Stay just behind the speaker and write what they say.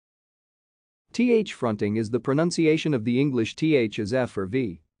TH fronting is the pronunciation of the English TH as F or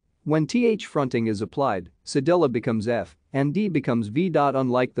V. When TH fronting is applied, cedilla becomes F and D becomes V.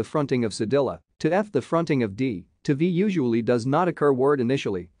 Unlike the fronting of cedilla, to F the fronting of D, to V usually does not occur word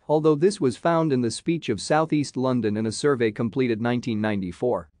initially, although this was found in the speech of South East London in a survey completed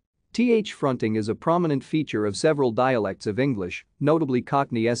 1994. TH fronting is a prominent feature of several dialects of English, notably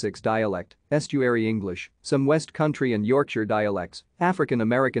Cockney Essex dialect, Estuary English, some West Country and Yorkshire dialects, African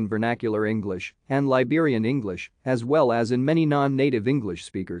American Vernacular English, and Liberian English, as well as in many non-native English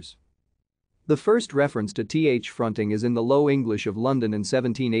speakers. The first reference to TH fronting is in the Low English of London in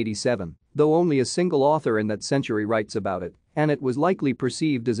 1787, though only a single author in that century writes about it, and it was likely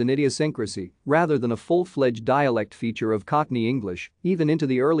perceived as an idiosyncrasy rather than a full-fledged dialect feature of Cockney English, even into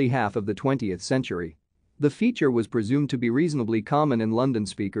the early half of the 20th century. The feature was presumed to be reasonably common in London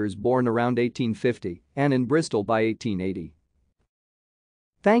speakers born around 1850 and in Bristol by 1880.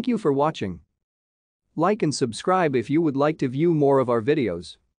 Thank you for watching. Like and subscribe if you would like to view more of our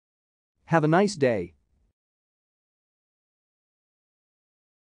videos. Have a nice day.